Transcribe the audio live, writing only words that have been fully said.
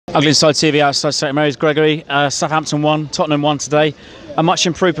Ugly Inside TV outside St Mary's, Gregory. Southampton won, Tottenham won today. A much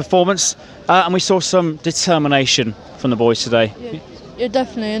improved performance, and we saw some determination from the boys today. Yeah,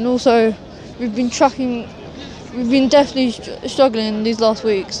 definitely. And also, we've been definitely struggling in these last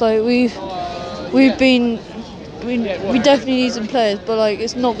weeks. Like we definitely need some players, but like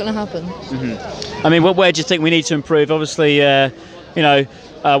it's not going to happen. I mean, where do you think we need to improve? Obviously,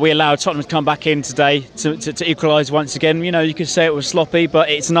 we allowed Tottenham to come back in today to equalise once again. You know, you could say it was sloppy, but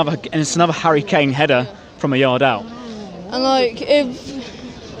it's another Harry Kane header from a yard out. And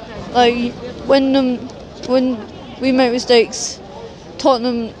when we make mistakes,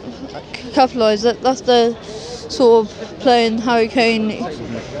 Tottenham capitalise. That's the sort of playing Harry Kane.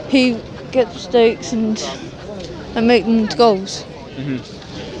 He gets mistakes and make them into goals.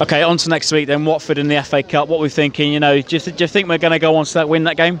 Okay, on to next week then. Watford in the FA Cup. What we're thinking, do you think we're going to go on to win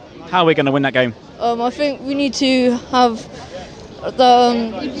that game? How are we going to win that game? I think we need to have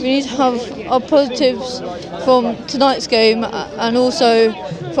our positives from tonight's game and also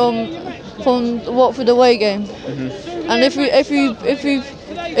from the Watford away game. And if we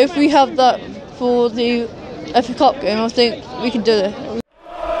have that for the FA Cup game, I think we can do it.